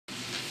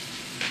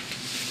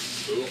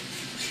Bonjour.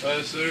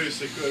 Ouais, salut,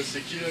 c'est quoi?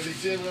 C'est qui la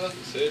victime là?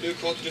 C'est le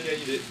corps du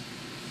dernier idée.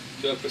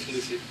 Peu après son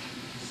décès.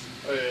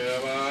 Ouais,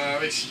 bah,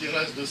 avec ce qui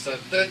reste de sa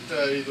tête,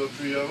 il doit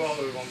plus y avoir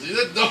de grandes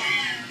idées dedans.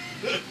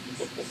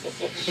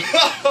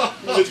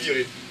 Vous êtes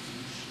viré.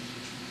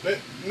 Mais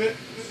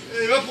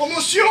ma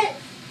promotion!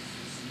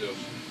 Alors.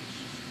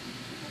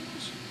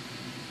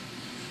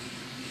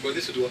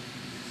 Regardez ce doigt.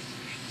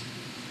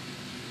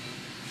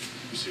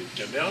 C'est une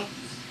caméra?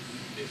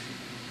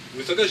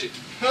 Vous êtes engagé.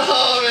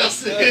 Ah,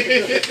 merci.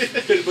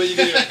 Quelle bonne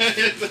idée.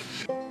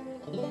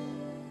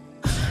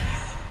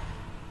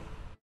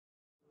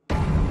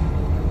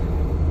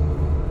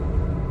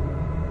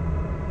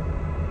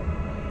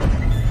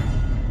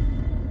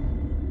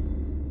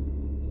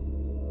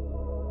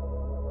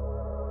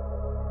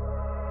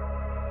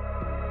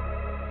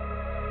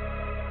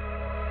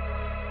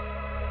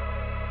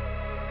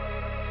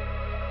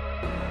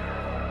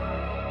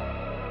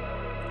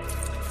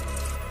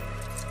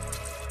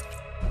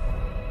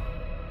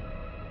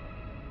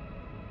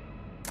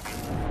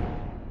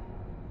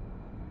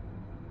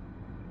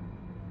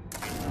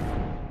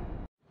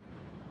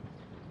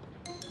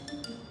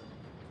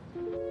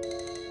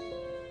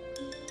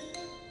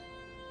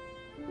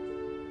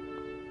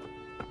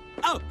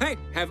 Oh, hey,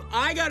 have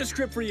I got a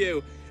script for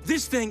you?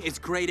 This thing is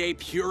grade A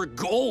pure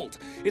gold.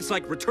 It's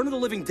like Return of the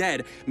Living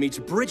Dead meets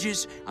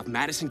Bridges of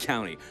Madison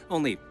County,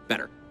 only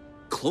better.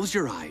 Close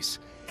your eyes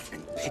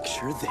and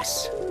picture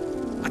this.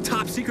 A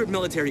top-secret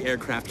military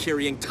aircraft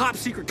carrying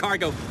top-secret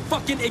cargo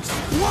fucking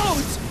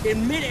explodes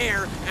in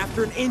midair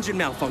after an engine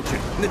malfunction,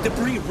 and the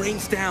debris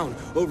rains down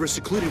over a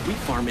secluded wheat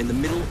farm in the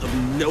middle of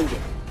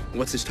nowhere.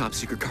 What's this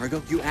top-secret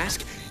cargo, you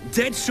ask?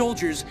 Dead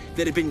soldiers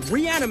that have been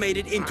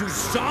reanimated into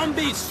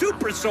zombie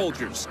super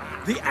soldiers.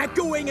 The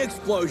echoing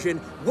explosion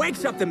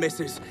wakes up the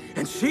missus,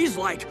 and she's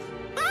like,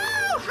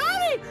 "Oh,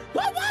 honey,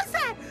 what was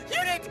that?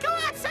 You need to go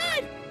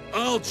outside."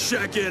 I'll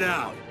check it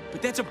out.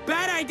 But that's a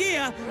bad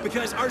idea,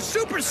 because our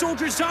super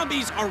soldier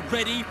zombies are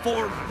ready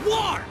for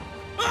war.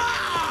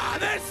 Ah,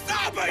 the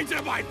zombies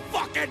in my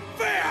fucking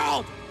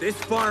field! This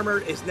farmer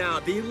is now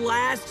the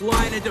last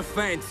line of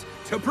defense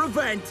to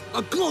prevent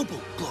a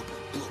global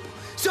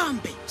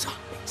zombie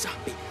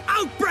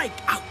outbreak.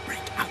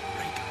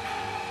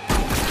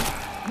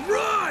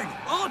 Run!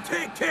 I'll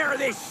take care of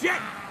this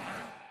shit!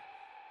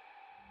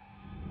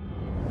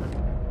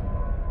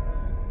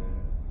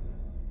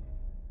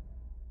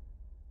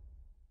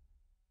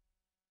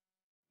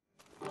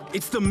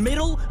 It's the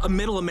middle of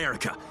Middle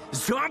America.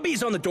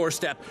 Zombies on the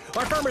doorstep.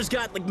 Our farmer's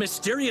got, like,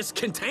 mysterious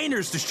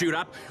containers to shoot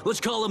up. Let's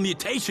call them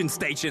mutation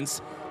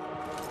stations.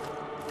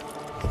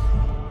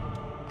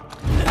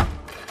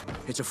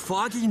 It's a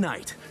foggy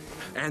night,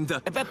 and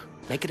the...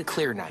 Make it a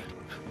clear night.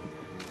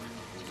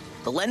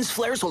 The lens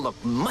flares will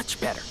look much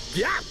better.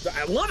 Yeah,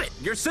 I love it.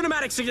 Your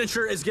cinematic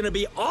signature is gonna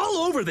be all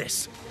over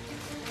this.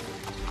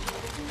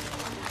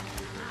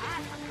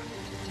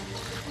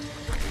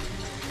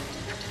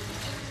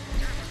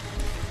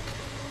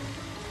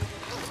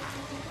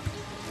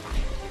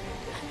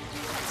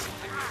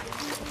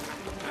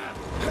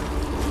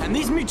 And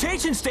these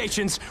mutation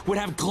stations would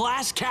have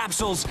glass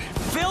capsules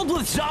filled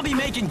with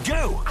zombie-making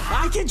goo.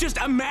 I can just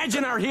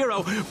imagine our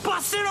hero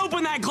busting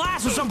open that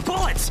glass with some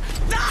bullets.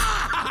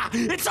 Ah!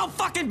 It's so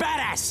fucking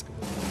badass!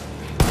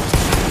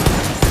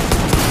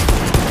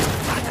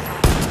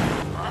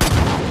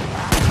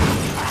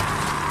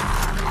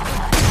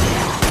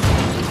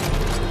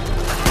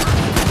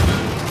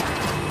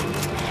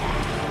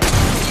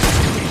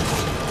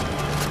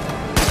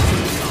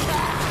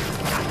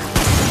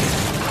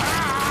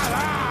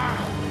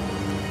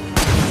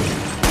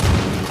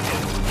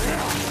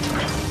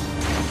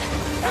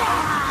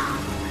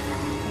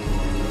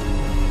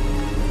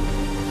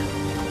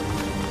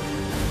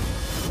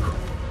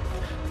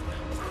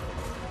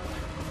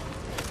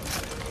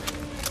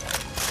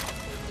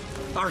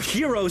 Our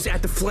hero's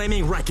at the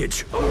flaming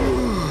wreckage.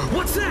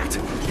 What's that?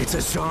 It's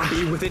a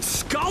zombie with its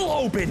skull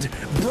opened,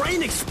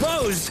 brain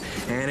exposed,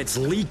 and it's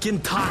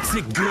leaking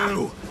toxic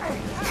goo.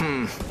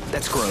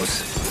 That's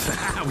gross.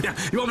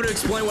 You want me to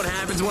explain what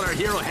happens when our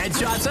hero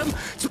headshots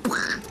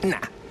him?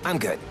 Nah, I'm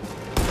good.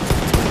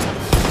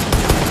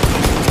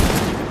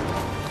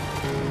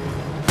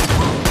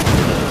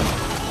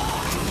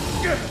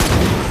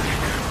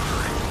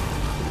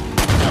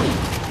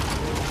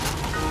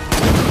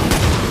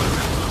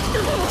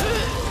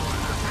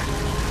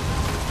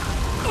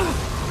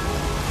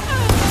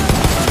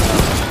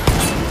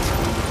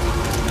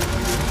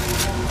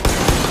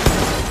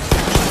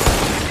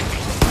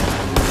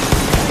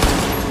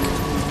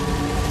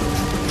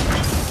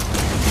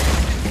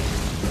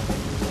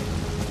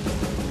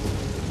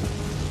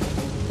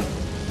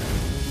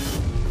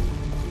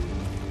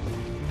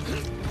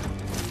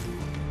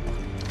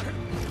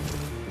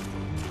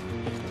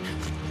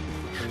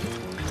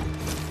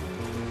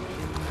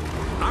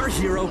 Our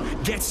hero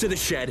gets to the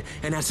shed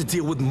and has to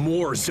deal with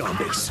more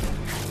zombies.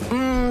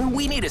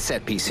 We need a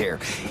set piece here.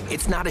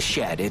 It's not a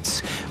shed, it's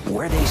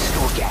where they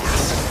store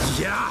gas.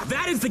 Yeah,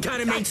 that is the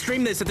kind of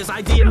mainstreamness that this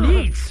idea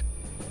needs.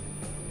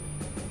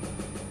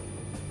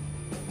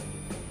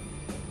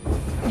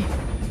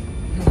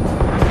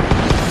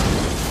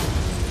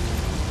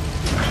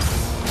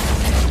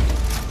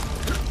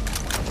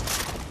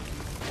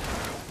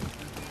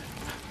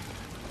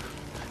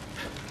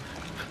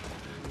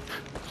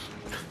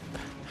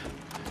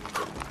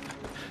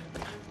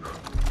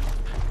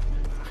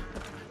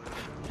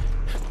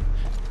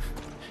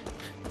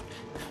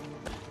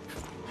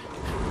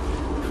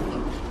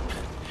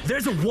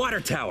 There's a water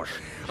tower.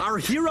 Our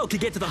hero could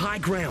get to the high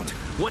ground.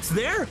 What's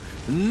there?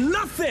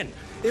 Nothing!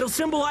 It'll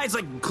symbolize,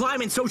 like,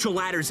 climbing social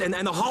ladders and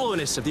the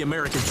hollowness of the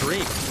American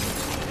dream.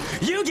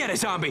 You get a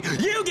zombie!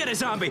 You get a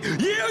zombie!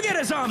 You get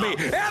a zombie!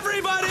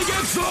 Everybody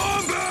gets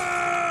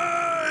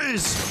zombies!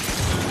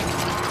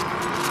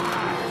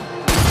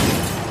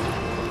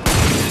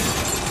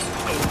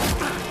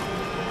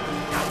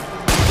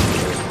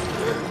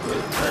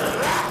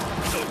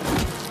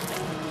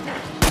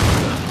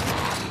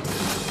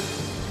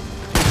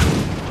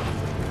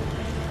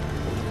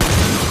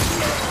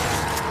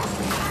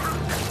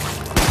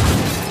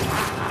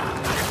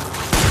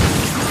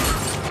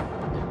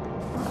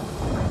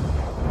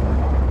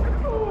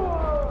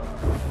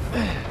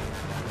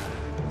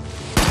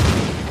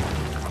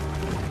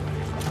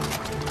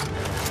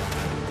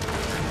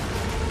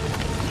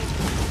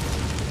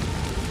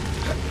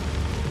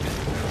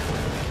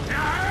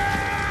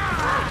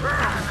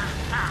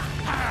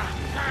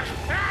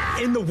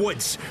 In the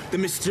woods, the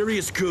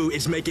mysterious coup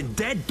is making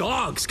dead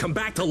dogs come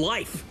back to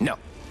life. No.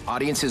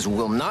 Audiences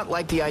will not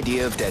like the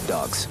idea of dead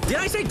dogs. Did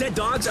I say dead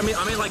dogs? I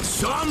mean like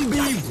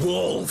zombie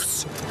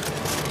wolves.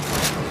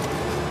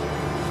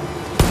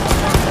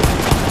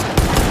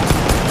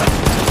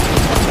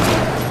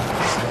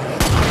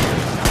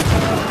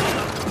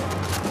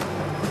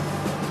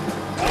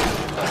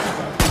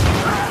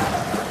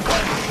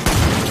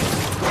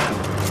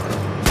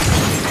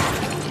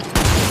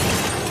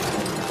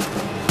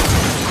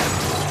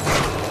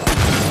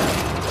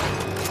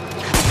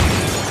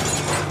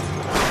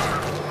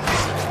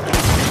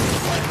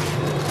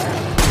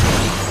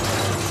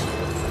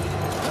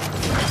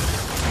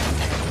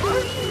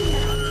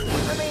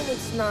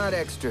 Not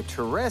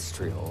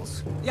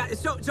extraterrestrials. Yeah,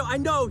 so I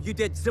know you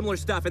did similar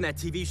stuff in that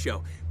TV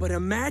show, but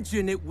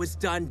imagine it was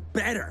done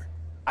better.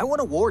 I won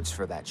awards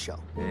for that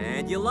show.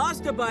 And you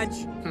lost a bunch.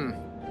 You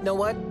know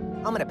what?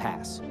 I'm gonna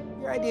pass.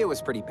 Your idea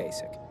was pretty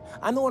basic.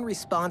 I'm the one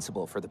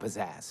responsible for the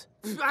pizzazz.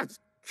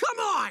 Come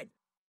on!